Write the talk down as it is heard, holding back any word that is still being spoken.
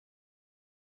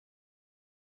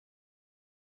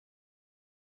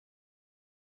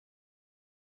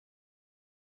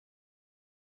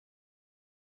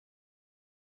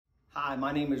Hi,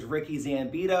 my name is Ricky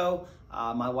Zambito.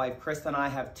 My wife Krista and I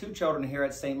have two children here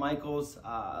at St. Michael's.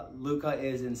 Luca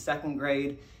is in second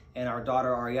grade and our daughter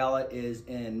Ariella is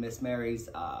in Miss Mary's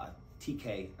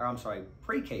pre-K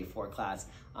 4 class.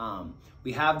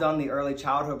 We have done the early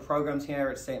childhood programs here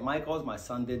at St. Michael's. My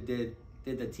son did the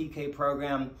TK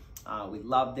program. We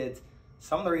loved it.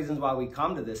 Some of the reasons why we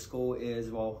come to this school is,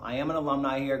 well, I am an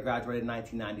alumni here, graduated in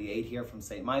 1998 here from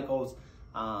St. Michael's.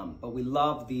 But we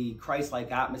love the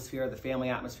Christ-like atmosphere, the family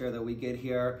atmosphere that we get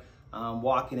here.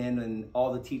 Walking in and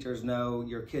all the teachers know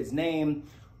your kid's name,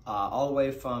 all the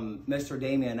way from Mr.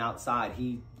 Damien outside.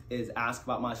 He is asked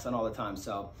about my son all the time.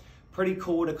 So pretty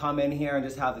cool to come in here and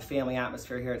just have the family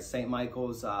atmosphere here at St.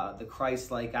 Michael's. The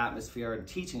Christ-like atmosphere and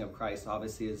teaching of Christ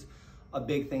obviously is a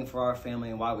big thing for our family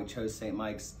and why we chose St.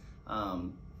 Mike's.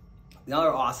 The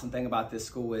other awesome thing about this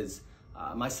school is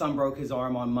my son broke his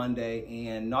arm on Monday,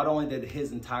 and not only did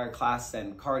his entire class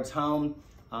send cards home,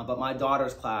 but my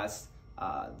daughter's class,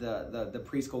 the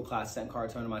preschool class, sent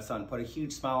cards home to my son. Put a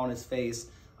huge smile on his face.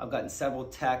 I've gotten several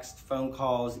texts, phone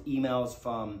calls, emails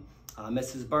from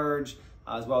Mrs. Burge,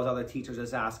 as well as other teachers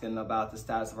just asking about the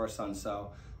status of our son.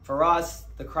 So for us,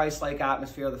 the Christ-like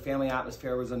atmosphere, the family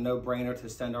atmosphere was a no-brainer to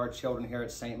send our children here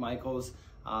at St. Michael's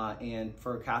and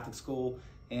for a Catholic school.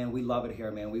 And we love it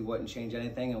here, man. We wouldn't change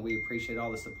anything, and we appreciate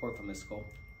all the support from this school.